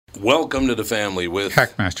Welcome to the family with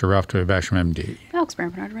Hackmaster Ralph W. Basham, MD. Alex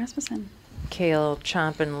Bernard Rasmussen. Kale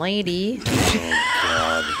Chompin' Lady. Oh,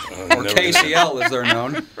 God. Or KCL, as they're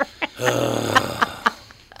known.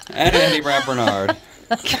 And Andy Brad Bernard.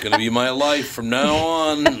 It's going to be my life from now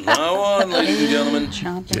on. Ladies and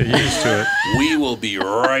gentlemen. Get used to it. We will be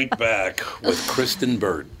right back with Kristen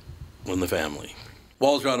Burt on the family.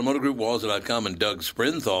 Walzer Automotive Group, Walzer.com, and Doug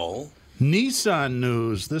Sprinthal. Nissan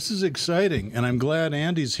news. This is exciting, and I'm glad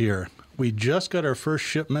Andy's here. We just got our first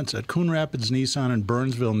shipments at Coon Rapids Nissan and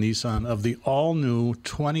Burnsville Nissan of the all-new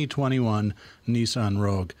 2021 Nissan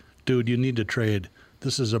Rogue. Dude, you need to trade.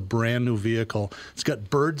 This is a brand-new vehicle. It's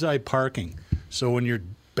got bird's-eye parking. So when you're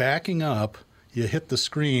backing up, you hit the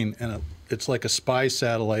screen, and it's like a spy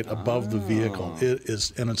satellite above the vehicle. It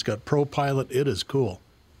is, and it's got ProPilot. It is cool.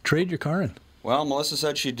 Trade your car in. Well, Melissa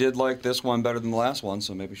said she did like this one better than the last one,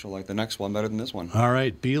 so maybe she'll like the next one better than this one. All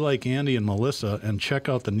right, be like Andy and Melissa and check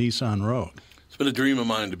out the Nissan Rogue. It's been a dream of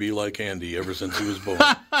mine to be like Andy ever since he was born.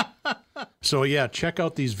 So, yeah, check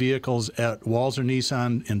out these vehicles at Walzer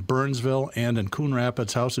Nissan in Burnsville and in Coon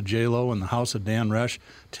Rapids, House of J-Lo and the House of Dan Resch.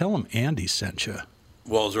 Tell them Andy sent you.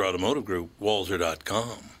 Walzer Automotive Group,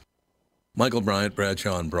 Walzer.com. Michael Bryant,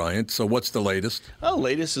 Bradshaw and Bryant. So what's the latest? Well, the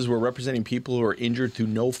latest is we're representing people who are injured through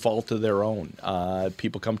no fault of their own.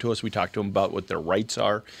 People come to us. We talk to them about what their rights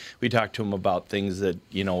are. We talk to them about things that,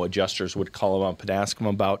 adjusters would call them up and ask them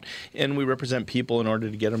about. And we represent people in order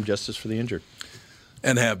to get them justice for the injured.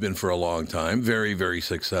 And have been for a long time. Very, very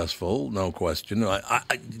successful, no question.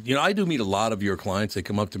 I do meet a lot of your clients. They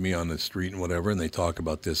come up to me on the street and whatever, and they talk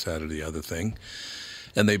about this, that, or the other thing.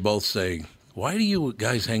 And they both say, why do you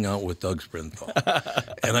guys hang out with Doug Sprinthal?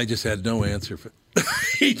 And I just had no answer.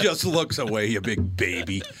 He just looks away, you big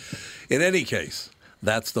baby. In any case,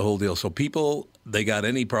 that's the whole deal. So people, they got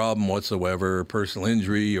any problem whatsoever, personal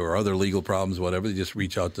injury or other legal problems, whatever, they just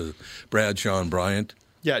reach out to Bradshaw and Bryant.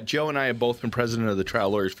 Yeah, Joe and I have both been president of the trial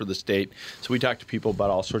lawyers for the state, so we talk to people about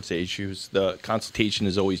all sorts of issues. The consultation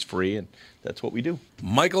is always free, and that's what we do.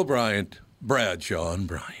 Michael Bryant, Bradshaw and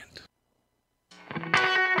Bryant.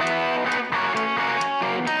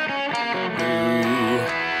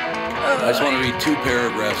 I just want to read 2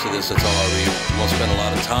 paragraphs of this. That's all I'll read. I won't spend a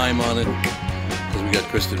lot of time on it because we got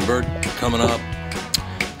Kristen Burt coming up.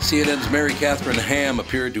 CNN's Mary Catherine Ham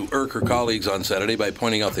appeared to irk her colleagues on Saturday by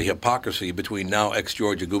pointing out the hypocrisy between now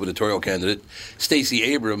ex-Georgia gubernatorial candidate Stacey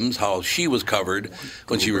Abrams, how she was covered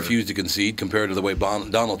when she refused to concede compared to the way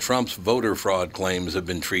Donald Trump's voter fraud claims have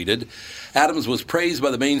been treated. Adams was praised by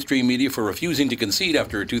the mainstream media for refusing to concede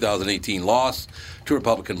after her 2018 loss to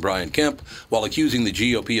Republican Brian Kemp, while accusing the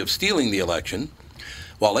GOP of stealing the election.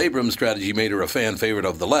 While Abrams' strategy made her a fan favorite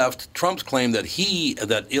of the left, Trump's claim that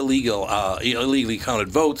illegally counted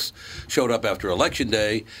votes showed up after Election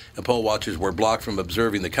Day and poll watchers were blocked from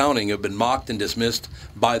observing the counting have been mocked and dismissed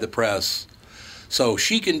by the press. So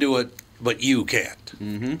she can do it, but you can't.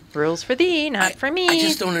 Mm-hmm. Rules for thee, not for me. I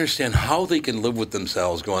just don't understand how they can live with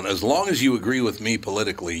themselves going, as long as you agree with me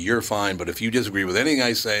politically, you're fine, but if you disagree with anything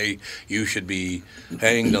I say, you should be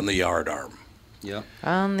hanged on the yardarm. Yeah.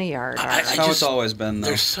 On the yard. That's how it's always been, though.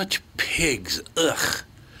 They're such pigs. Ugh.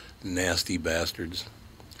 Nasty bastards.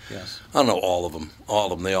 Yes. I don't know all of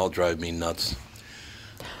them. They all drive me nuts.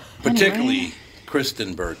 Particularly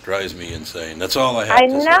Kristen Burt drives me insane. That's all I have to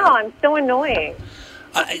say. I know. I'm so annoying.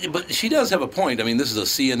 But she does have a point. I mean, this is a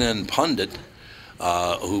CNN pundit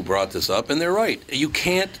who brought this up, and they're right. You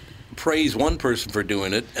can't praise one person for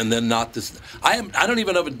doing it and then not this. I don't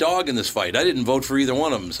even have a dog in this fight. I didn't vote for either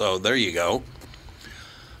one of them, so there you go.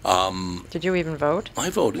 Did you even vote? I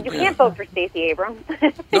voted. You can't vote for Stacey Abrams.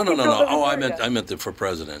 No. Oh, I meant for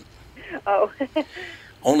president. Oh.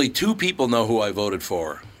 Only 2 people know who I voted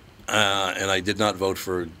for, and I did not vote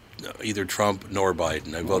for either Trump nor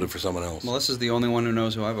Biden. I voted for someone else. Melissa's the only one who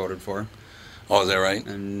knows who I voted for. Oh, is that right?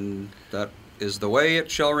 And that is the way it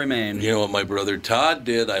shall remain. You know what my brother Todd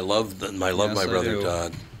did? I love my brother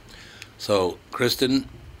Todd. So, Kristen,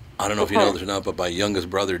 I don't know if you know this or not, but my youngest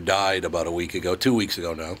brother died about 2 weeks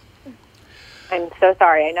ago now. I'm so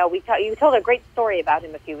sorry. I know you told a great story about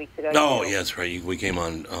him a few weeks ago. Oh, yeah, that's right. We came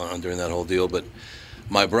on during that whole deal. But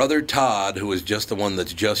my brother Todd, who is just the one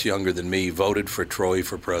that's just younger than me, voted for Troy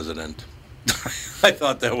for president. I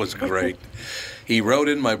thought that was great. He wrote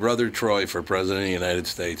in my brother Troy for president of the United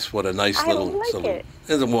States. What a nice little... it.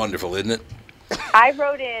 It's wonderful, isn't it? I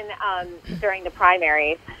wrote in during the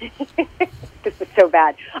primaries. This is so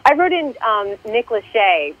bad. I wrote in Nick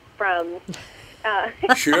Lachey from...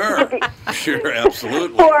 Sure,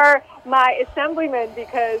 absolutely. For my assemblyman,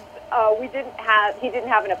 because he didn't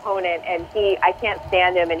have an opponent, and I can't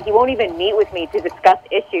stand him, and he won't even meet with me to discuss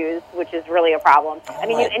issues, which is really a problem. I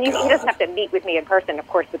mean, he doesn't have to meet with me in person, of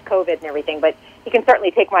course, with COVID and everything, but he can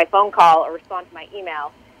certainly take my phone call or respond to my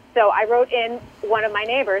email. So I wrote in one of my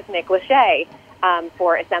neighbors, Nick Lachey,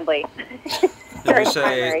 for assembly. Did you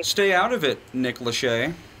say, stay out of it, Nick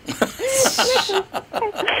Lachey?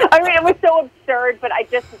 I mean, it was so absurd, but I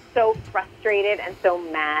just was so frustrated and so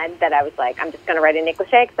mad that I was like, I'm just going to write in Nick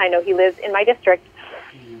Lachey because I know he lives in my district.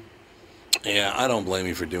 Yeah, I don't blame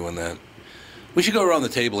you for doing that. We should go around the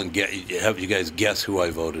table and have you guys guess who I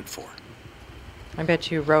voted for. I bet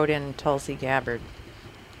you wrote in Tulsi Gabbard.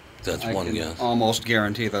 That's one guess. Almost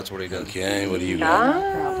guarantee that's what he did. Okay, what do you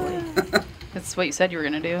got? Probably. That's what you said you were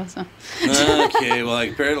going to do. So. Okay, well,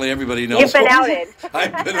 apparently everybody knows. You've been outed.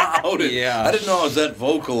 I've been outed. Yeah. I didn't know I was that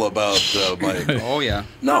vocal about my... Oh, yeah.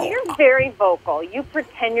 No. You're very vocal. You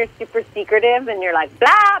pretend you're super secretive, and you're like,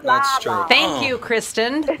 blah, blah, That's true. blah. Thank you,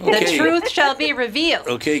 Kristen. The Okay. truth shall be revealed.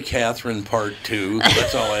 Okay, Catherine, part 2.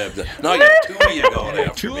 That's all I have to... No, I got 2 of you going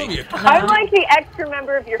after me. I'm like the extra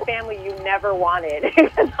member of your family you never wanted.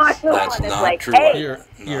 Because I'm the That's one that's not like, true. hey. You're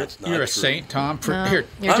it's not a true. saint, Tom. No, Here,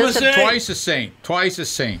 you're I'm just a saint. twice a saint. Twice a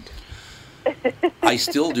saint. I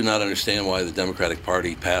still do not understand why the Democratic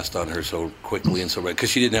Party passed on her so quickly and so...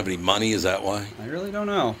 Because she didn't have any money, is that why? I really don't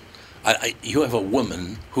know. You have a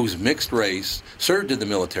woman who's mixed race, served in the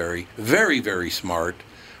military, very, very smart,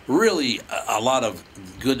 really a lot of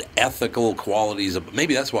good ethical qualities.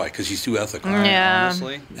 Maybe that's why, because she's too ethical. Yeah.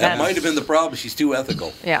 Honestly. That might have been the problem. She's too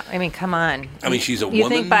ethical. Yeah, I mean, come on. I mean, she's a You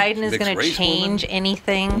woman. think Biden is mixed going to race change woman?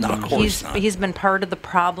 anything? No, of course not. He's been part of the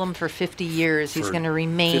problem for 50 years. He's For going to 50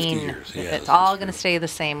 remain. years, yeah, It's this all is going to true. stay the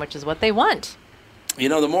same, which is what they want. You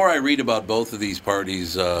know, the more I read about both of these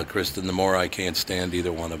parties, Kristen, the more I can't stand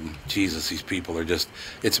either one of them. Jesus, these people are just...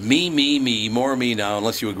 It's me, more me now.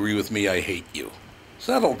 Unless you agree with me, I hate you.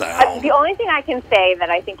 Settle down. The only thing I can say that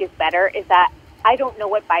I think is better is that I don't know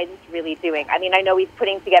what Biden's really doing. I mean, I know he's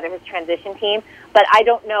putting together his transition team, but I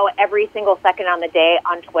don't know every single second on the day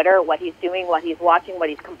on Twitter what he's doing, what he's watching, what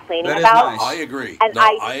he's complaining That is about. nice. I agree. And No,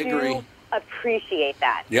 I agree. do appreciate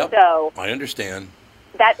that. Yep. So I understand.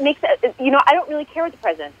 that makes it, I don't really care what the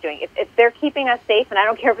president's doing. If they're keeping us safe, and I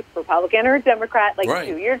don't care if it's Republican or Democrat, like, Right.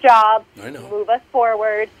 do your job, I know. move us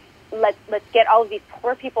forward. Let's get all of these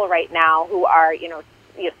poor people right now who are,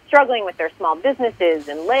 struggling with their small businesses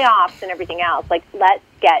and layoffs and everything else. Like, let's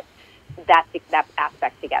get that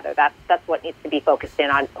aspect together. That's what needs to be focused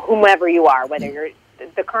in on, whomever you are, whether you're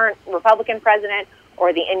the current Republican president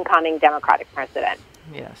or the incoming Democratic president.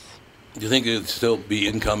 Yes. Do you think it would still be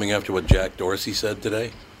incoming after what Jack Dorsey said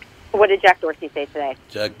today? What did Jack Dorsey say today?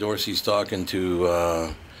 Jack Dorsey's talking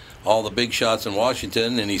to all the big shots in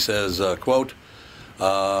Washington, and he says, quote,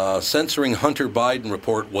 censoring Hunter Biden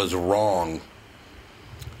report was wrong.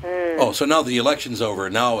 Oh, so now the election's over.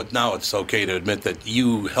 Now it's okay to admit that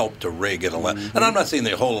you helped to rig an election. And I'm not saying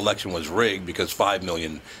the whole election was rigged because 5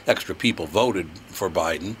 million extra people voted for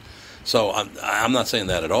Biden. So I'm not saying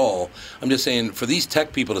that at all. I'm just saying for these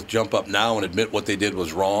tech people to jump up now and admit what they did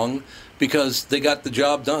was wrong because they got the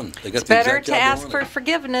job done. They got It's the better exact to job they ask for wanted.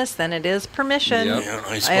 forgiveness than it is permission. Yeah,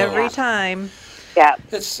 I suppose. Every time. Yeah.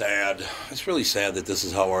 It's sad. It's really sad that this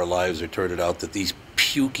is how our lives are turned out, that these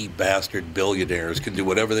pukey bastard billionaires can do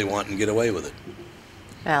whatever they want and get away with it.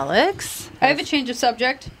 Alex? I have a change of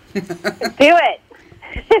subject. Do it.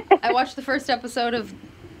 I watched the first episode of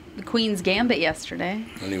The Queen's Gambit yesterday.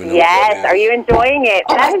 I don't even know what Yes. that Are is. you enjoying it?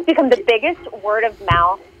 That has become the biggest word of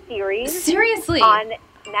mouth series Seriously. on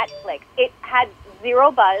Netflix. It had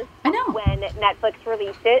zero buzz I know. when Netflix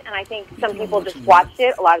released it, and I think some people just watched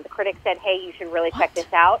it. A lot of the critics said, hey, you should really check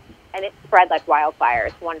this out. And it spread like wildfire.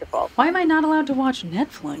 It's wonderful. Why am I not allowed to watch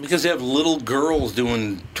Netflix? Because they have little girls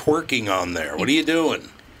doing twerking on there. What are you doing?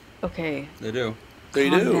 Okay. They do. They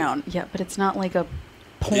calm do. down. Yeah, but it's not like a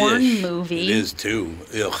porn Ish. movie. It is too.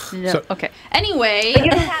 Ugh. No. So- Okay. Anyway. But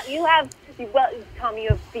Tom, you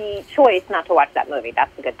have the choice not to watch that movie.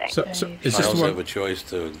 That's the good thing. So is I this also one? have a choice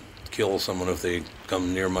to kill someone if they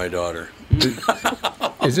come near my daughter.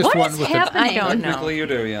 Is this What one is with happening? I don't know. Technically, you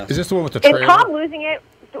do, yes. the? Is this the one with the Is trailer? Tom losing it?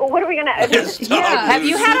 What are we going to... Yeah. Have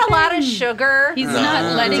you had a lot of sugar? He's No.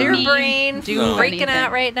 not letting Is your me brain do No. freaking anything.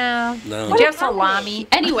 out right now? No. Did you have salami?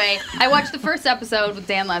 Anyway, I watched the first episode with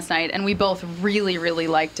Dan last night, and we both really, really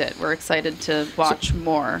liked it. We're excited to watch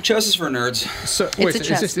more. Chess is for nerds. So It's wait, a is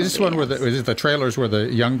chess this movie, one where yes. is it the trailers where the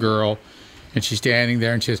young girl, and she's standing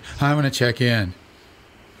there and she says, "I'm going to check in."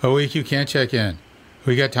 A week you can't check in.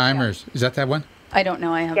 We got timers. Is that one? I don't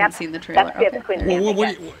know. I haven't Yep. seen the trailer. That's the Queen's Well,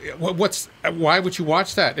 Gambit. why would you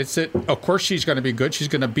watch that? Of course she's going to be good. She's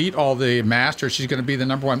going to beat all the masters. She's going to be the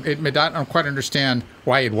number one. I don't quite understand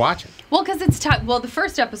why you'd watch it. Well, because the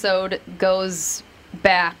first episode goes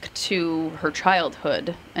back to her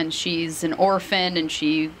childhood, and she's an orphan, and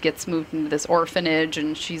she gets moved into this orphanage,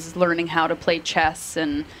 and she's learning how to play chess,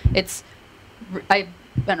 and I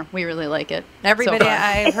don't know, we really like it. Everybody so far.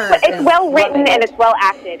 I've heard It's well written loving and it. it's well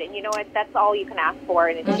acted, and you know what? That's all you can ask for.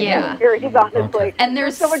 And it's Yeah. series, honestly. Okay. And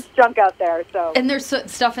there's so much junk out there. So And there's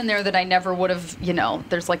stuff in there that I never would have,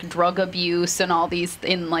 there's like drug abuse and all these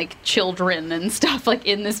in like children and stuff like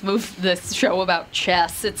in this show about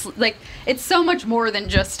chess. It's like, it's so much more than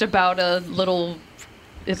just about a little,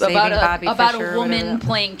 Saving about Bobby a Fischer or woman whatever.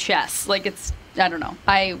 playing chess. Like it's, I don't know.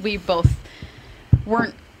 We both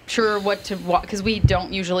weren't sure what to watch because we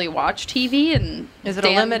don't usually watch TV. And Is it a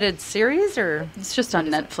limited series or? It's just on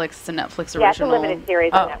Netflix. It's a Netflix original. yeah, it's a limited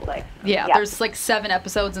series on Oh. Netflix. Yeah, Yeah. there's like 7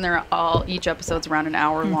 episodes, and each episode's around an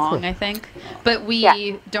hour long, I think. But we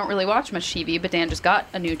Yeah. don't really watch much TV. But Dan just got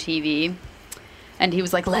a new TV, and he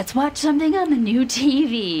was like, "Let's watch something on the new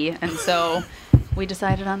TV." And so we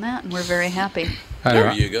decided on that, and we're very happy.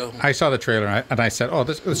 There you go. I saw the trailer and I said, "Oh,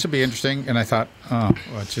 this should be interesting." And I thought, "Oh,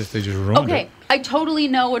 well, they just ruined Okay, it." I totally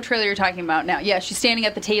know what trailer you're talking about now. Yeah, she's standing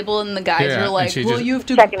at the table, and the guys Yeah, are and like, she "Well, just- you have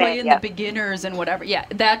to Checking play it, in yeah. the beginners and whatever." Yeah,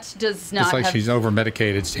 that does not It's like have. she's over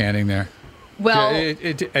medicated standing there. well, Yeah,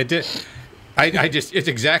 it did. It's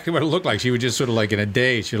exactly what it looked like. She was just sort of like in a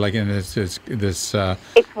daze. She was like in this. It's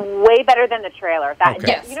way better than the trailer. Okay.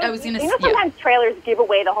 Yes, you know, I was gonna you know s- yeah. sometimes trailers give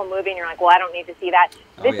away the whole movie, and you're like, well, I don't need to see that.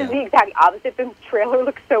 This yeah. is the exact opposite. The trailer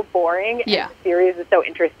looks so boring, Yeah. and the series is so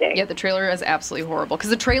interesting. Yeah, the trailer is absolutely horrible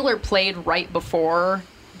because the trailer played right before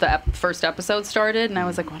the first episode started, and I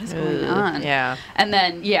was like, "What is going on?" Yeah. And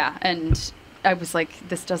then and I was like,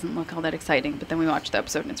 "This doesn't look all that exciting." But then we watched the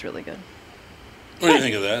episode, and it's really good. What do you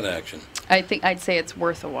think of that action? I think I'd say it's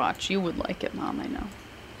worth a watch. You would like it, Mom. I know.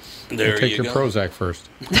 There take you your go. Prozac first.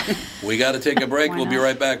 We got to take a break. Why We'll be not?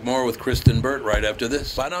 right back. More with Kristen Burt right after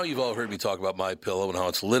this. By now, you've all heard me talk about MyPillow and how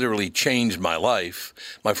it's literally changed my life.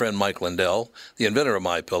 My friend Mike Lindell, the inventor of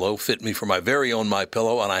MyPillow, fit me for my very own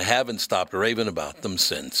MyPillow, and I haven't stopped raving about them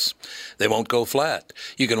since. They won't go flat.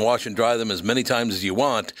 You can wash and dry them as many times as you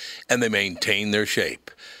want, and they maintain their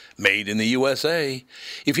shape. Made in the USA.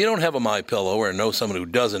 If you don't have a MyPillow or know someone who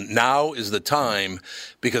doesn't, now is the time,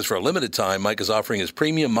 because for a limited time, Mike is offering his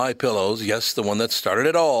premium MyPillows, yes, the one that started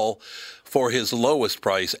it all, for his lowest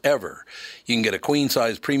price ever. You can get a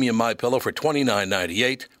queen-size premium MyPillow for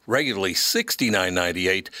 $29.98, regularly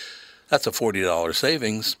 $69.98. That's a $40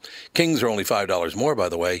 savings. Kings are only $5 more, by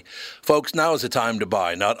the way. Folks, now is the time to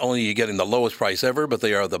buy. Not only are you getting the lowest price ever, but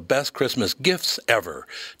they are the best Christmas gifts ever.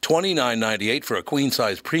 $29.98 for a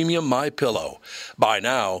queen-size premium MyPillow. Buy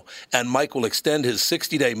now, and Mike will extend his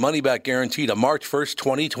 60-day money-back guarantee to March 1st,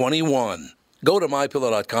 2021. Go to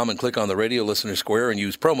MyPillow.com and click on the radio listener square and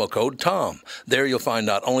use promo code TOM. There you'll find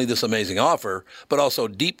not only this amazing offer, but also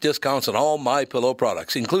deep discounts on all MyPillow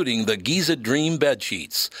products, including the Giza Dream bed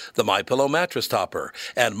sheets, the MyPillow mattress topper,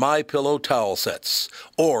 and MyPillow towel sets.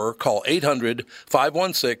 Or call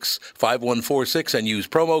 800-516-5146 and use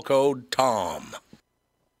promo code TOM.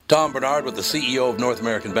 Tom Bernard with the CEO of North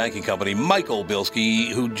American Banking Company, Michael Bilski,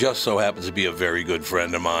 who just so happens to be a very good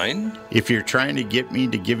friend of mine. If you're trying to get me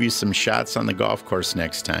to give you some shots on the golf course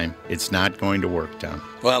next time, it's not going to work, Tom.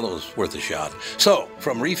 Well, it was worth a shot. So,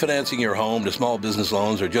 from refinancing your home to small business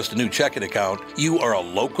loans or just a new checking account, you are a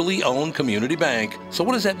locally owned community bank. So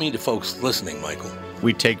what does that mean to folks listening, Michael?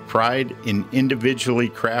 We take pride in individually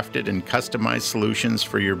crafted and customized solutions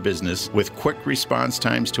for your business with quick response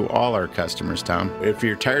times to all our customers, Tom. If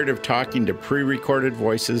you're tired of talking to pre-recorded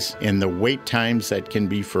voices and the wait times that can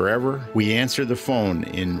be forever, we answer the phone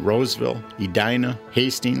in Roseville, Edina,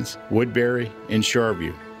 Hastings, Woodbury, and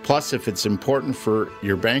Shoreview. Plus, if it's important for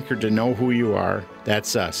your banker to know who you are,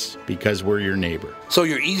 that's us, because we're your neighbor. So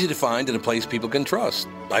you're easy to find and a place people can trust.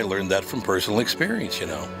 I learned that from personal experience, you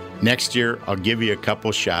know. Next year, I'll give you a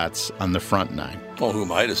couple shots on the front nine. Well, who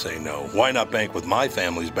am I to say no? Why not bank with my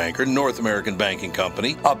family's banker, North American Banking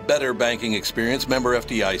Company, a better banking experience, member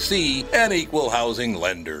FDIC, and equal housing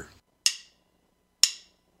lender.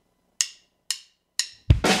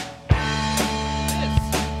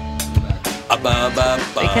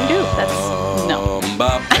 They can do. No.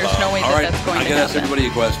 There's no way All right, that's going I to can ask happen. everybody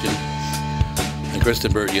a question. And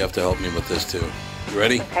Kristen Burt, you have to help me with this too. You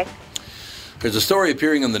ready? Okay. There's a story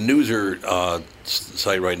appearing on the Newser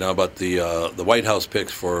site right now about the White House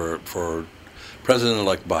picks for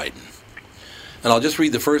President-elect Biden. And I'll just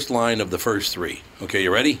read the first line of the first three. Okay,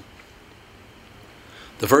 you ready?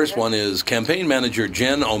 The first one is campaign manager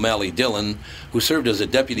Jen O'Malley Dillon, who served as a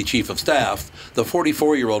deputy chief of staff. The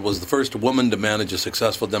 44-year-old was the first woman to manage a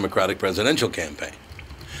successful Democratic presidential campaign.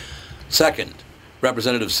 Second,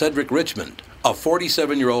 Representative Cedric Richmond, a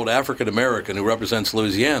 47-year-old African-American who represents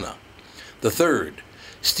Louisiana. The third,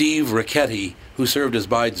 Steve Ricchetti, who served as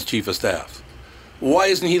Biden's chief of staff. Why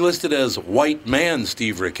isn't he listed as white man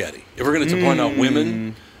Steve Ricchetti? If we're going to point out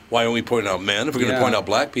women, why aren't we pointing out men? If we're going to point out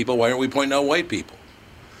black people, why aren't we pointing out white people?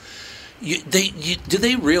 Do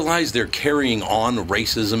they realize they're carrying on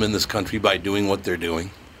racism in this country by doing what they're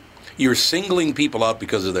doing? You're singling people out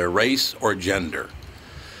because of their race or gender.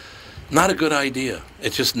 Not a good idea.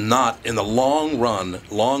 It's just not, in the long run,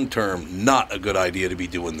 long term, not a good idea to be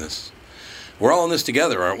doing this. We're all in this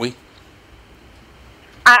together, aren't we?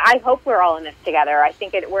 I hope we're all in this together. I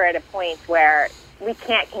think we're at a point where we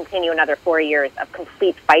can't continue another 4 years of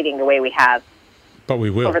complete fighting the way we have. But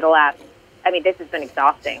we will. Over the last, this has been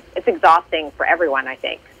exhausting. It's exhausting for everyone, I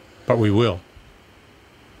think. But we will.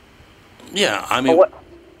 Yeah, What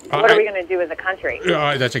are we going to do as a country?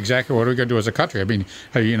 That's exactly what we're going to do as a country.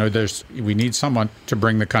 We need someone to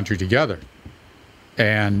bring the country together.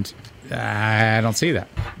 And I don't see that.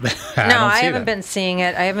 I haven't been seeing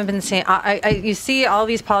it. I haven't been seeing. You see all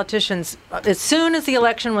these politicians. As soon as the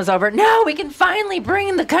election was over, no, we can finally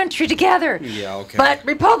bring the country together. Yeah, okay. But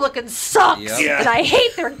Republicans sucks, and I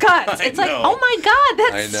hate their guts. It's like, oh my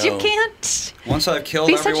God, that's you can't. Once I've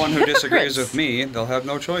killed everyone who disagrees with me, they'll have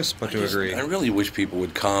no choice but to agree. I really wish people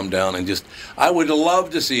would calm down and I would love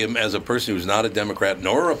to see him as a person who's not a Democrat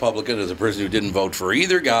nor a Republican, as a person who didn't vote for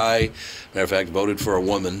either guy. Matter of fact, voted for a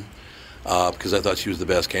woman. Because I thought she was the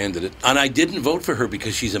best candidate. And I didn't vote for her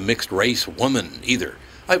because she's a mixed-race woman either.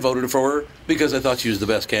 I voted for her because I thought she was the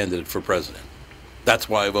best candidate for president. That's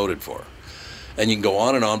why I voted for her. And you can go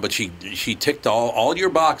on, but she ticked all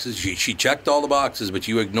your boxes. She checked all the boxes, but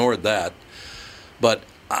you ignored that. But,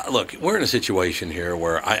 look, we're in a situation here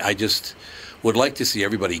where I just would like to see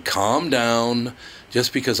everybody calm down.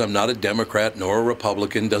 Just because I'm not a Democrat nor a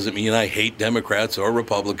Republican doesn't mean I hate Democrats or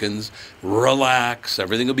Republicans. Relax.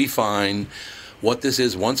 Everything will be fine. What this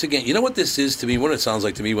is, once again, you know what this is to me, what it sounds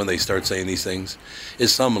like to me when they start saying these things,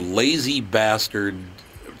 is some lazy bastard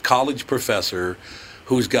college professor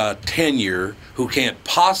who's got tenure, who can't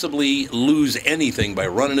possibly lose anything by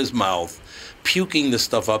running his mouth, puking the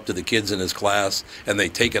stuff up to the kids in his class, and they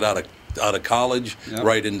take it out of college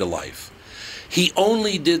right into life. He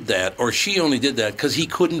only did that, or she only did that, because he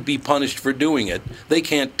couldn't be punished for doing it. They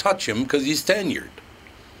can't touch him because he's tenured.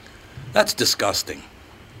 That's disgusting.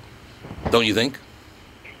 Don't you think?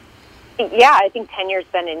 Yeah, I think tenure's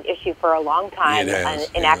been an issue for a long time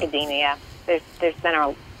in academia. There's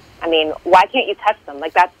been why can't you touch them?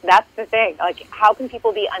 Like, that's the thing. Like, how can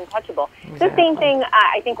people be untouchable? Exactly. The same thing,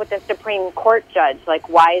 I think, with the Supreme Court judge. Like,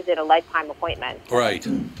 why is it a lifetime appointment? Right.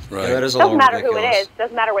 Yeah, that is a doesn't matter ridiculous. Who it is.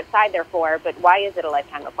 Doesn't matter what side they're for. But why is it a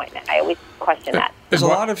lifetime appointment? I always question that. There's a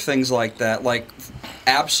lot of things like that, like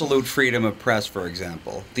absolute freedom of press, for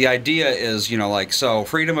example. The idea is, so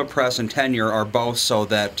freedom of press and tenure are both so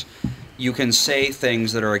that you can say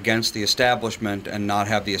things that are against the establishment and not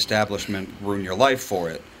have the establishment ruin your life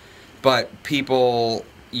for it. But people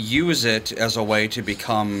use it as a way to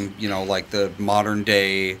become, like the modern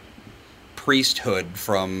day priesthood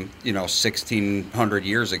from, 1600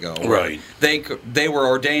 years ago. Right. They were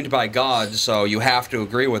ordained by God, so you have to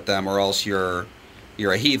agree with them or else you're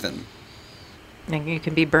a heathen. And you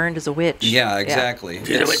can be burned as a witch. Yeah, exactly.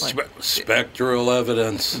 Spectral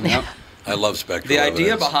evidence. Yep. I love spectral evidence. The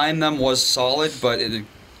idea behind them was solid, but it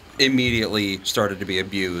immediately started to be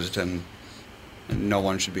abused, and no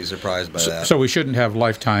one should be surprised by that. So we shouldn't have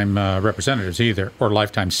lifetime representatives either, or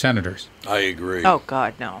lifetime senators. I agree. Oh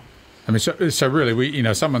God, no. So really, we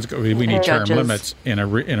need term limits in a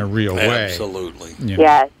real way. Absolutely.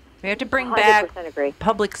 Yes. We have to bring 100% back agree.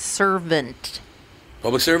 public servant.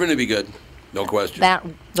 Public servant would be good, no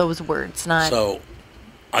question. Those words, not. So,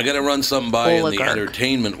 I got to run something by oligarch. in the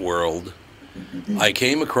entertainment world. Catherine and I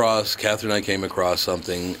came across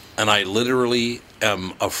something, and I literally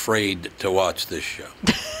am afraid to watch this show.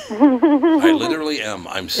 I literally am.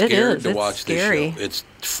 I'm scared to watch this show. It's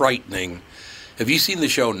frightening. Have you seen the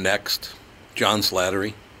show Next, John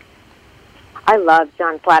Slattery? I love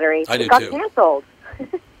John Slattery. I do it got too. canceled.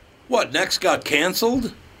 What, Next got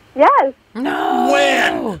canceled? Yes. No.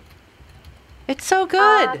 When? It's so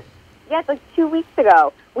good. Yes, like 2 weeks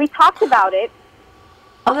ago. We talked about it.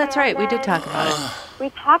 Oh, that's right. We did talk about it. We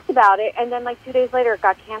talked about it, and then like 2 days later, it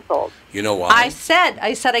got canceled. You know why? I said,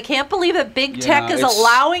 I can't believe that big tech is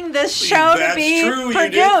allowing this show to be true.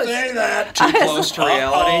 produced. You did say that. Too close to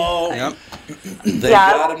reality. Uh-oh. Yep. They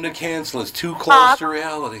got him to cancel. It's too close to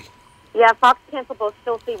reality. Yeah, Fox canceled both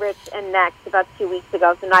Filthy Rich and Next about 2 weeks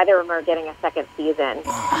ago, so neither of them are getting a second season. Oh,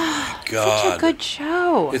 my God. Such a good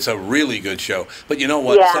show. It's a really good show. But you know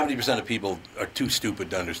what? 70% of people are too stupid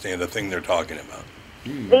to understand the thing they're talking about.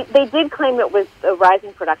 They did claim it was a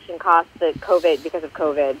rising production cost because of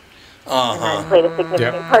COVID. And played a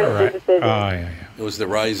significant part of the decision. It was the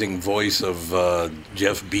rising voice of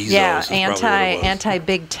Jeff Bezos. Yeah,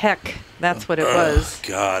 anti-big tech. That's what it was.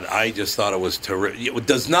 God, I just thought it was terrific. It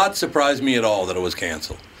does not surprise me at all that it was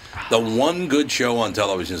canceled. The one good show on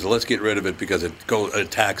television is let's get rid of it because it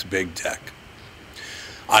attacks big tech.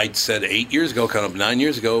 I said 8 years ago, 9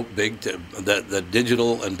 years ago, that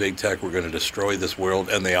digital and big tech were going to destroy this world,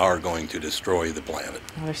 and they are going to destroy the planet.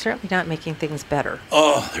 Well, they're certainly not making things better.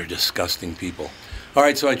 Oh, they're disgusting people. All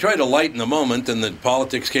right, so I tried to lighten the moment, and then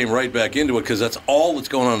politics came right back into it because that's all that's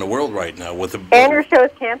going on in the world right now. And your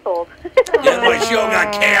show's canceled. Yeah, my show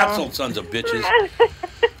got canceled, sons of bitches.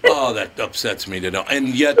 Oh, that upsets me to know. And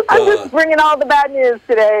yet, I'm just bringing all the bad news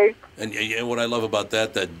today. And what I love about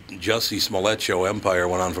that Jussie Smollett show, Empire,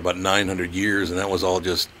 went on for about 900 years, and that was all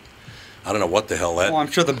just, I don't know what the hell that... Well, I'm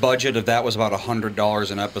sure the budget of that was about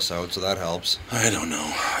 $100 an episode, so that helps. I don't know.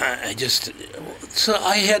 I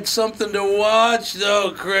had something to watch,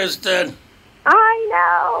 though, Kristen.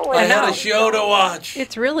 I know. I had a show to watch.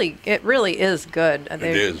 It really is good. It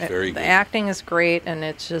is very good. The acting is great, and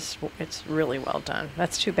it's really well done.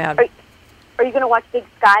 That's too bad. Are you going to watch Big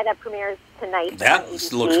Sky? That premieres tonight. That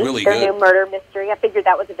looks really good. Their new murder mystery. I figured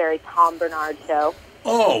that was a very Tom Bernard show.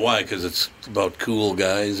 Oh, why? Because it's about cool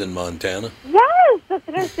guys in Montana? Yes, that's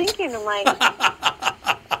what I was thinking. I'm like,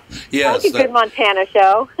 yes, that's a good Montana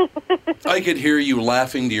show. I could hear you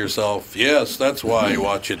laughing to yourself. Yes, that's why I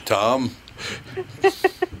watch it, Tom.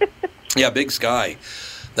 Yeah, Big Sky.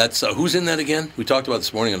 That's who's in that again? We talked about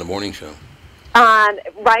this morning on the morning show.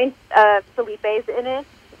 Ryan Felipe's in it,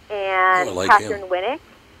 and Catherine Winnick,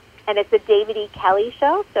 and it's a David E. Kelly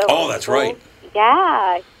show. So that's right.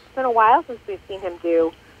 Yeah, it's been a while since we've seen him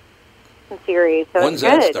do some series. So When does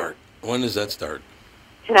that start?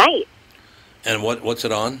 Tonight. And what's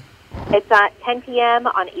it on? It's at 10 p.m.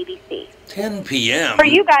 on ABC. 10 p.m.? For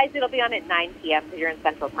you guys, it'll be on at 9 p.m. because you're in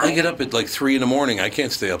Central Time. I get up at like 3 in the morning. I can't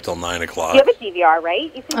stay up till 9 o'clock. You have a DVR,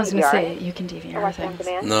 right? You can I was going to say, you can DVR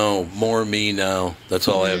things. No, more me now. That's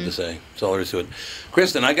all I have to say. That's all there is to it.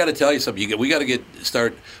 Kristen, I got to tell you something. We got to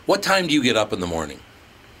start. What time do you get up in the morning?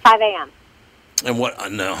 5 a.m.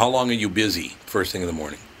 And how long are you busy first thing in the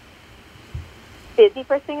morning? Busy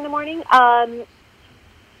first thing in the morning?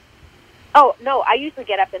 Oh, no, I usually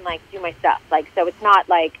get up and, do my stuff. So it's not,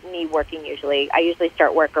 me working usually. I usually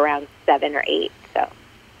start work around 7 or 8, so.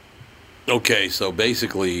 Okay, so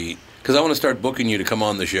basically, because I want to start booking you to come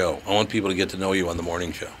on the show. I want people to get to know you on the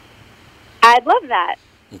morning show. I'd love that.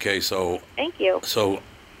 Okay, so. Thank you. So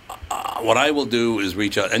what I will do is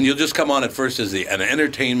reach out, and you'll just come on at first as an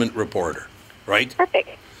entertainment reporter, right?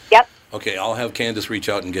 Perfect. Yep. Okay, I'll have Candace reach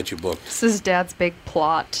out and get you booked. This is Dad's big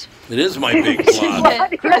plot. It is my big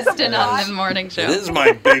plot. Get Kristen on the morning show. It is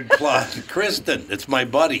my big plot. Kristen, it's my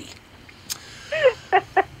buddy.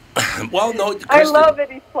 Well, no, Kristen, I love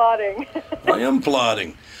that he's plotting. I am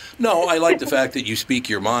plotting. No, I like the fact that you speak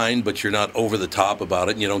your mind, but you're not over the top about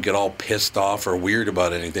it, and you don't get all pissed off or weird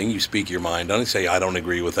about anything. You speak your mind on it. Say, I don't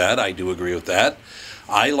agree with that. I do agree with that.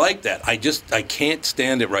 I like that. I can't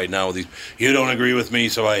stand it right now with these, you don't agree with me,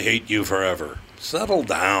 so I hate you forever. Settle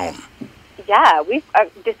down. Yeah, we've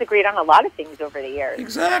disagreed on a lot of things over the years.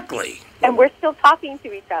 Exactly. And we're still talking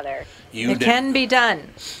to each other. It can be done.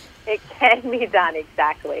 It can be done,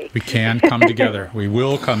 exactly. We can come together. We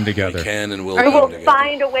will come together. We can and will come together. We'll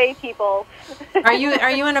find a way, people. Are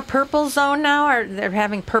you in a purple zone now, or they're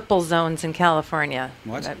having purple zones in California?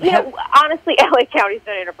 What? Yeah, honestly, LA County's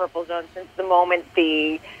been in a purple zone since the moment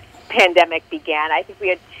the pandemic began. I think we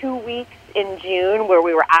had 2 weeks in June where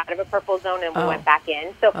we were out of a purple zone and we went back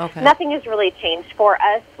in. So nothing has really changed for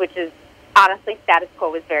us, which is honestly, status quo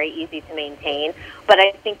was very easy to maintain. But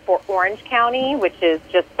I think for Orange County, which is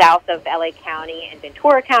just south of LA County, and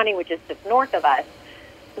Ventura County, which is just north of us,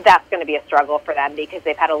 that's going to be a struggle for them because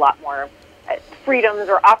they've had a lot more freedoms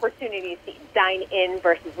or opportunities to dine in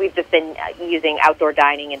versus we've just been using outdoor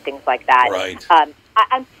dining and things like that. Right.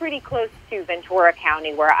 I'm pretty close to Ventura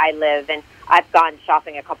County where I live, and I've gone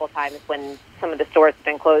shopping a couple times when some of the stores have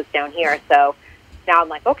been closed down here. So now I'm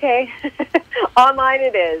like, okay, online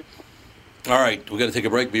it is. All right, we've got to take a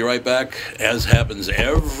break. Be right back. As happens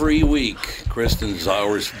every week, Kristen's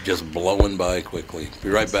hours just blowing by quickly. Be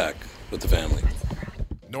right back with the family.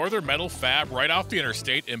 Northern Metal Fab, right off the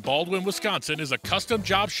interstate in Baldwin, Wisconsin, is a custom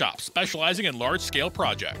job shop specializing in large-scale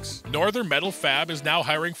projects. Northern Metal Fab is now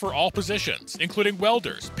hiring for all positions, including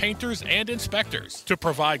welders, painters, and inspectors, to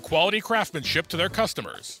provide quality craftsmanship to their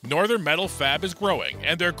customers. Northern Metal Fab is growing,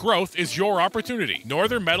 and their growth is your opportunity.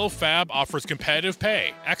 Northern Metal Fab offers competitive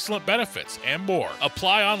pay, excellent benefits, and more.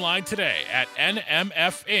 Apply online today at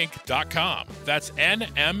nmfinc.com. That's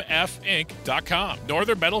nmfinc.com.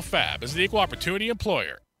 Northern Metal Fab is the equal opportunity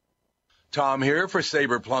employer. Tom here for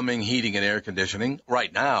Sabre Plumbing, Heating, and Air Conditioning.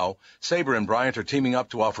 Right now, Sabre and Bryant are teaming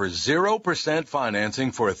up to offer 0%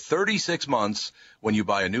 financing for 36 months when you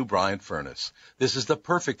buy a new Bryant furnace. This is the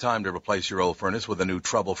perfect time to replace your old furnace with a new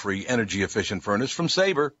trouble-free, energy-efficient furnace from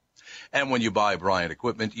Sabre. And when you buy Bryant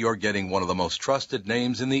equipment, you're getting one of the most trusted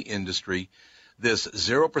names in the industry. This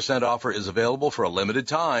 0% offer is available for a limited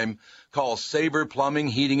time. Call Sabre Plumbing,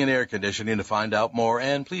 Heating, and Air Conditioning to find out more,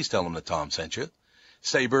 and please tell them that Tom sent you.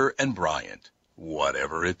 Sabre and Bryant,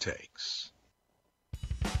 whatever it takes.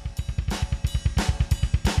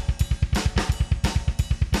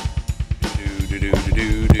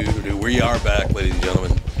 We are back, ladies and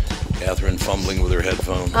gentlemen. Catherine fumbling with her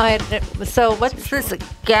headphones. So what's this?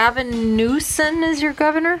 Gavin Newsom is your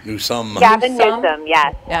governor? Newsom. Gavin Newsom,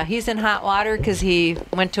 yes. Yeah, he's in hot water because he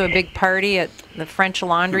went to a big party at the French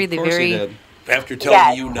Laundry. Of course he did. After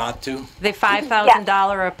telling you not to? The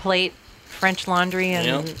 $5,000 a plate French Laundry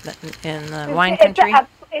in the wine country.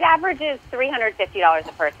 It averages $350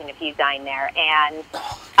 a person if you dine there. And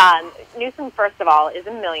Newsom, first of all, is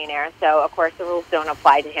a millionaire, so of course the rules don't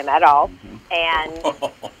apply to him at all. And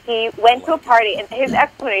he went to a party, and his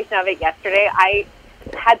explanation of it yesterday, I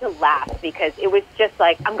had to laugh because it was just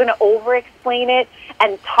like, I'm going to over-explain it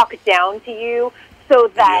and talk it down to you so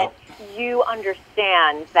that you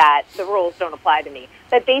understand that the rules don't apply to me.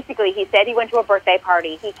 But basically, he said he went to a birthday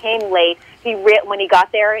party. He came late. When he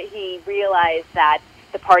got there, he realized that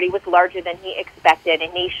the party was larger than he expected,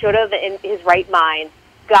 and he should have, in his right mind,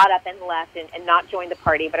 got up and left and not joined the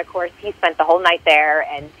party. But, of course, he spent the whole night there,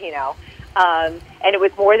 and, and it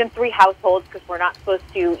was more than 3 households because we're not supposed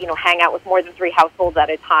to, hang out with more than 3 households at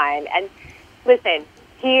a time. And, listen,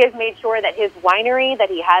 he has made sure that his winery that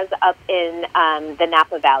he has up in the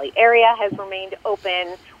Napa Valley area has remained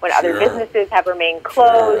open when other businesses have remained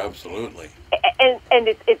closed. Sure, absolutely. And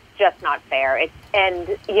it's just not fair.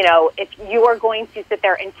 If you are going to sit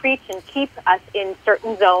there and preach and keep us in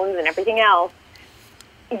certain zones and everything else,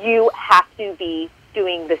 you have to be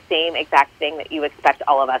doing the same exact thing that you expect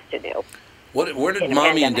all of us to do. Where did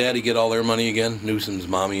Mommy and Daddy get all their money again? Newsom's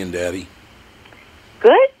Mommy and Daddy?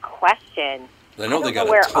 Good question. I know they got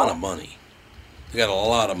a ton of money. They got a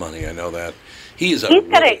lot of money. I know that. He's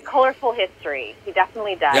got a colorful history. He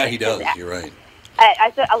definitely does. Yeah, he does. You're right.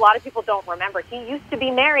 I said a lot of people don't remember. He used to be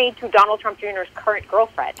married to Donald Trump Jr.'s current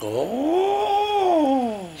girlfriend.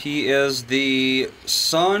 Oh. He is the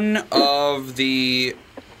son of the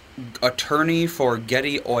attorney for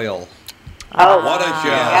Getty Oil. Oh, what a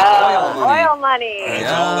job. Oil money.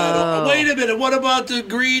 Wait a minute. What about the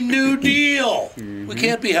Green New Deal? We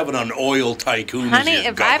can't be having an oil tycoon Honey, as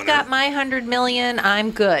your if governor. I've got my $100 million,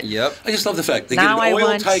 I'm good. Yep. I just love the fact they get an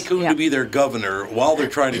oil tycoon to be their governor while they're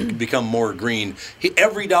trying to become more green.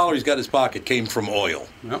 Every dollar he's got in his pocket came from oil.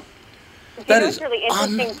 Yep. That is really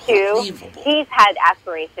interesting too. He's had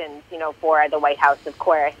aspirations, for the White House, of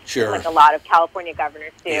course, like a lot of California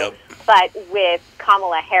governors do. Yep. But with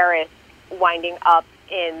Kamala Harris winding up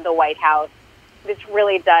in the White House, this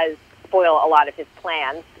really does spoil a lot of his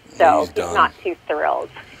plans. So he's not too thrilled.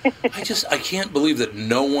 I can't believe that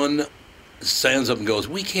no one stands up and goes,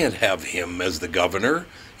 we can't have him as the governor.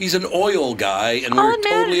 He's an oil guy, and we're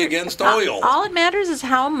totally against oil. All it matters is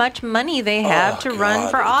how much money they have to run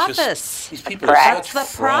for office. These people are such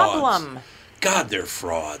That's the problem. God, they're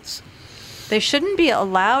frauds. They shouldn't be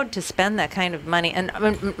allowed to spend that kind of money.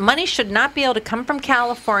 And money should not be able to come from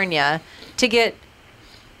California to get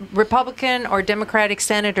Republican or Democratic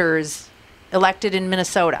senators elected in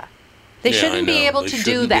Minnesota. They shouldn't be able to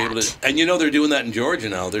do that. And they're doing that in Georgia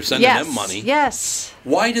now. They're sending them money. Yes.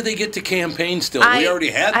 Why do they get to campaign still? We already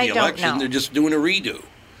had the election. They're just doing a redo.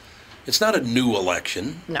 It's not a new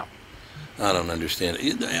election. No. I don't understand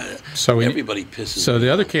it. Everybody pisses. So the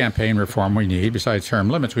other campaign reform we need, besides term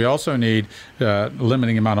limits, we also need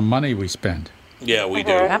limiting the amount of money we spend. Yeah, we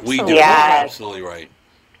do. Absolutely. We do. Yes. You're absolutely right.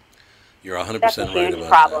 You're 100% That's a right huge about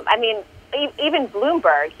problem. that. I mean, even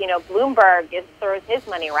Bloomberg, Bloomberg throws his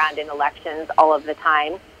money around in elections all of the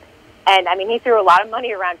time. And, I mean, he threw a lot of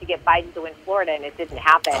money around to get Biden to win Florida, and it didn't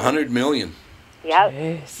happen. $100 million. Yep.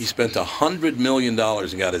 Jeez. He spent $100 million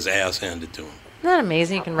and got his ass handed to him. Isn't that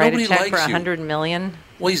amazing? You can write Nobody a check for likes you. $100 million.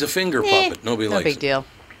 Well, he's a finger puppet. Nobody likes No big it. deal.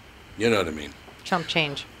 You know what I mean? Chump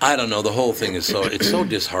change. I don't know. The whole thing is it's so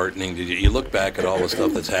disheartening. You look back at all the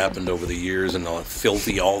stuff that's happened over the years and how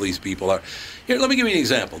filthy all these people are. Here, let me give you an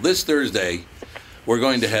example. This Thursday, we're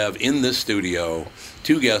going to have in this studio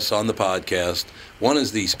 2 guests on the podcast. One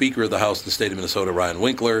is the Speaker of the House of the state of Minnesota, Ryan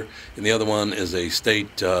Winkler, and the other one is a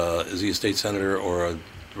state, is he a state senator or a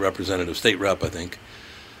representative, state rep, I think,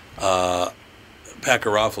 Pat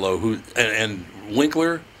Garofalo, and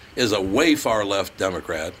Winkler is a way far left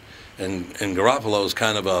Democrat, and Garofalo is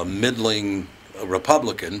kind of a middling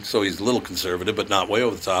Republican, so he's a little conservative, but not way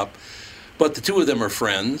over the top. But the 2 of them are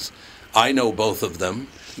friends. I know both of them.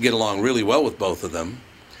 Get along really well with both of them.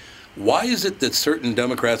 Why is it that certain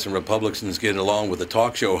Democrats and Republicans get along with a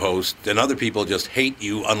talk show host and other people just hate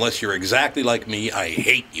you unless you're exactly like me? I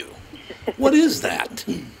hate you. What is that?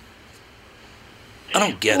 I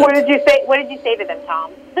don't get it. What did you say to them,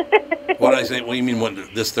 Tom? What did I say? What do you mean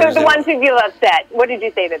this So Thursday? the ones who feel upset. What did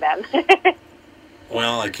you say to them?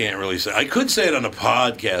 Well, I can't really say. I could say it on a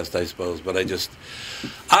podcast, I suppose, but I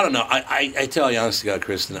don't know. I tell you, honest to God,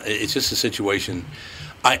 Kristen, it's just a situation.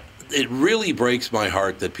 It really breaks my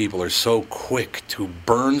heart that people are so quick to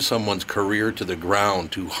burn someone's career to the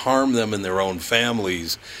ground, to harm them and their own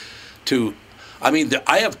families. I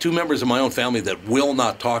have 2 members of my own family that will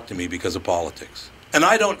not talk to me because of politics. And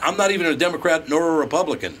I'm not even a Democrat nor a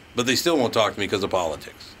Republican, but they still won't talk to me because of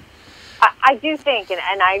politics. I do think, and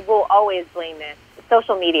I will always blame this,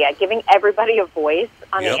 social media, giving everybody a voice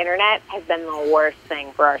on the internet has been the worst thing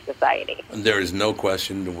for our society. And there is no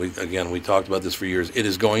question, we talked about this for years, it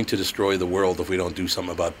is going to destroy the world if we don't do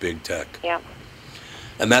something about big tech. Yeah.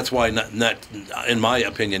 And that's why, in my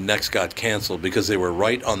opinion, Next got canceled, because they were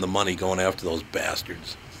right on the money going after those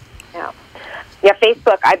bastards. Yeah. Yeah,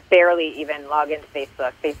 Facebook, I barely even log into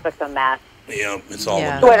Facebook. Facebook's a mess. Yeah, it's all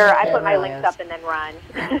Twitter, I put my links up and then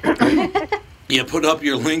run. You put up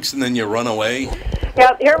your links and then you run away?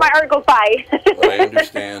 Yep, here are my articles, bye. I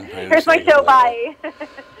understand. Here's my show, bye.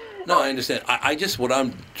 No, I understand. I just, what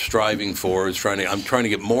I'm striving for is I'm trying to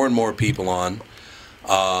get more and more people on.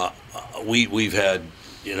 We've had,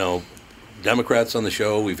 Democrats on the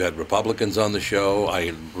show. We've had Republicans on the show.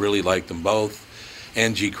 I really like them both.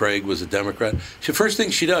 Angie Craig was a Democrat. The first thing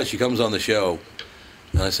she does, she comes on the show,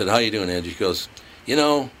 and I said, "How you doing, Angie?" She goes,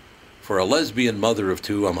 for a lesbian mother of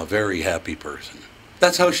 2, I'm a very happy person.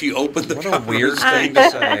 That's how she opened the conversation. What a weird thing to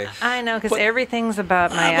say. I know, because everything's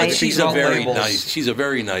about my but she's a very labels. she's a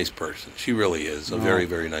very nice person. She really is a very,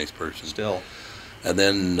 very nice person. Still. And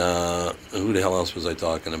then, who the hell else was I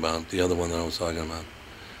talking about? The other one that I was talking about?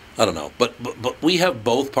 I don't know. But we have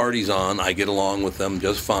both parties on. I get along with them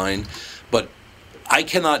just fine. But I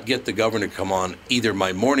cannot get the governor to come on either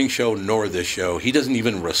my morning show nor this show. He doesn't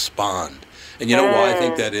even respond. And you know why I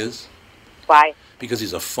think that is? Why? Because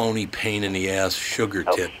he's a phony pain in the ass sugar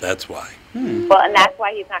tit. That's why. Well, and that's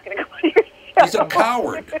why he's not going to go to your show. He's a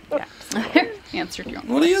coward. Answered your own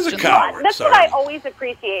Well, he is a question. coward. That's Sorry. what I always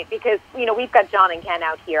appreciate, because, we've got John and Ken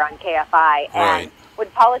out here on KFI. And Right. when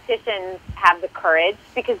politicians have the courage,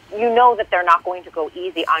 because you know that they're not going to go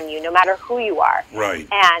easy on you, no matter who you are. Right.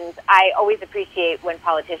 And I always appreciate when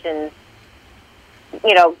politicians,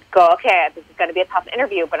 go, okay, this is going to be a tough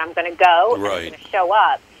interview, but I'm going to go and I'm Right. going to show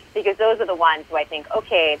up. Because those are the ones who I think,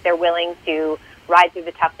 okay, they're willing to ride through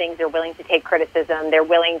the tough things. They're willing to take criticism. They're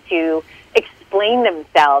willing to explain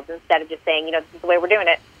themselves instead of just saying, this is the way we're doing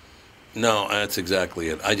it. No, that's exactly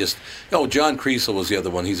it. John Kriesel was the other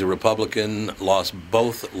one. He's a Republican, lost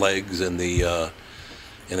both legs in the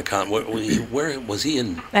where was he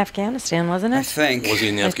in? Afghanistan, wasn't it? I think. Was he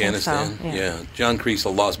in Afghanistan? So, yeah. John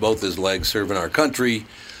Kriesel lost both his legs serving our country.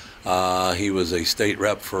 He was a state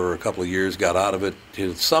rep for a couple of years, got out of it.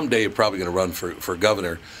 Someday probably going to run for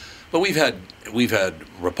governor. But we've had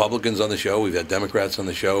Republicans on the show. We've had Democrats on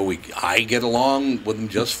the show. I get along with them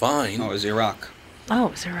just fine. Oh, it was Iraq. Oh,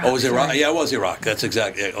 it was Iraq. Oh, it was Iraq? Yeah, it was Iraq. That's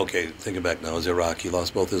exactly. Okay, thinking back now, it was Iraq. He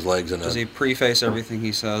lost both his legs. Does he preface everything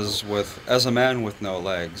he says with, as a man with no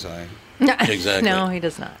legs, Exactly. No, he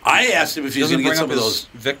does not. I asked him if he's going to get some of those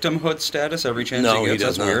victimhood status every chance No, he he gets.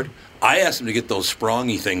 does That's not. weird. I asked him to get those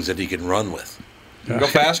sprongy things that he can run with. Go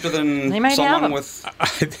faster than They might have someone them. with.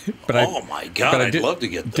 Oh my God! I'd love to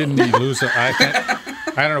get those. Didn't he lose?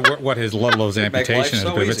 I don't know what his level of Make life amputation is,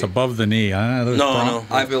 so but if it's easy. above the knee, No.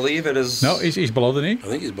 I believe it is. No, he's below the knee. I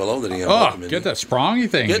think he's below the knee. Oh, get that sprongy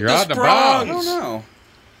thing. Get You're the out and sprongs. about. I don't know.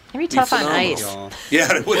 It'd be tough on phenomenal. ice. Y'all.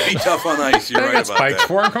 Yeah, it would be tough on ice. You're They right got about spikes that.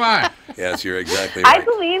 for him. Come on. Yes, you're exactly I right.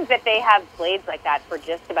 believe that they have blades like that for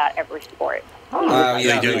just about every sport. Yeah,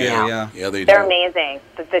 They do, yeah. yeah, they do. They're amazing.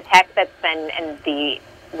 The tech that's been and the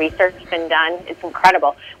research been done. It's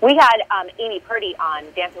incredible. We had Amy Purdy on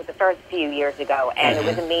Dancing with the Stars a few years ago, and it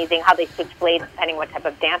was amazing how they switched blades depending what type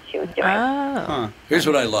of dance she was doing. Oh. Here's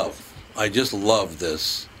what I love. I just love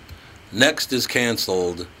this. Next is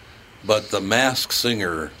canceled, but The Masked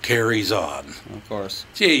Singer carries on. Of course.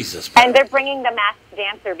 Jesus. And they're bringing The Masked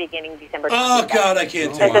Dancer beginning December 22nd. Oh, God, I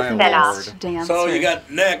can't take There's a it. spin-off. Dancer. So you got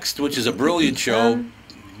Next, which is a brilliant show.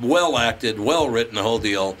 Well acted, well written, the whole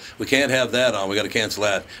deal. We can't have that on. We got to cancel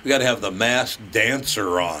that. We got to have The Masked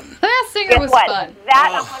Dancer on. The Masked Singer Guess was what? fun.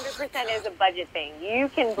 That 100% is a budget thing. You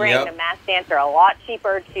can bring Yep. The Masked Dancer a lot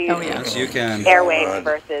cheaper to Yes, you can. airwaves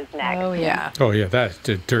versus Next. Oh, yeah. Oh yeah, that's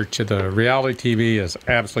the dirt. The reality TV is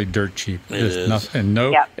absolutely dirt cheap. It There's is. nothing, no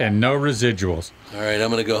Yep. and no residuals. All right, I'm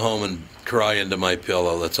going to go home and cry into my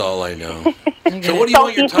pillow. That's all I know. So what do you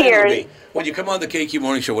want your Salty title to tears. be? When you come on the KQ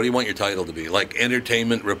Morning Show, what do you want your title to be? Like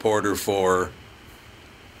entertainment reporter for...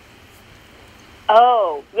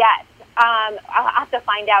 Oh, yes. I'll have to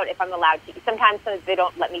find out if I'm allowed to. Sometimes they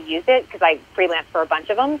don't let me use it because I freelance for a bunch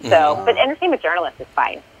of them. So, but entertainment journalist is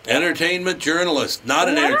fine. Entertainment journalist. Not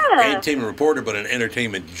an Yeah. entertainment reporter, but an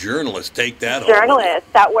entertainment journalist. Take that on.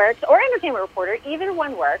 Journalist, that works. Or entertainment reporter, either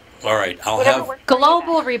one works. All right, I'll Whatever have works for you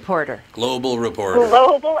Global guys. reporter. global reporter.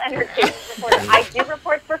 Global entertainment reporter. I do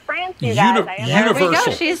reports for France, you guys. I am Universal. There we go.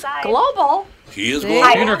 Universal. She's global. She is See? global.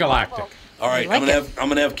 I am Intergalactic. global. All right, like I'm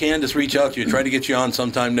gonna have Candace reach out to you. Try to get you on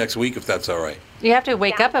sometime next week if that's all right. You have to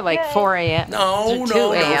wake up at like Sounds 4 a.m. No, or 2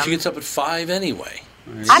 no. a.m. She gets up at 5 anyway.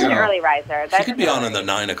 I'm an early riser. She could be on in the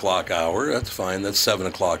 9 o'clock hour. That's fine. That's 7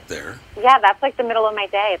 o'clock there. Yeah, that's like the middle of my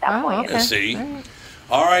day at that Oh, point. okay. See?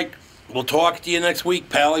 All right. We'll talk to you next week,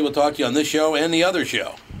 Pally. We'll talk to you on this show and the other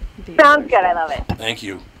show. Sounds good. I love it. Thank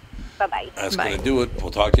you. Bye-bye. That's Bye. going to do it. We'll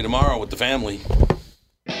talk to you tomorrow with the family.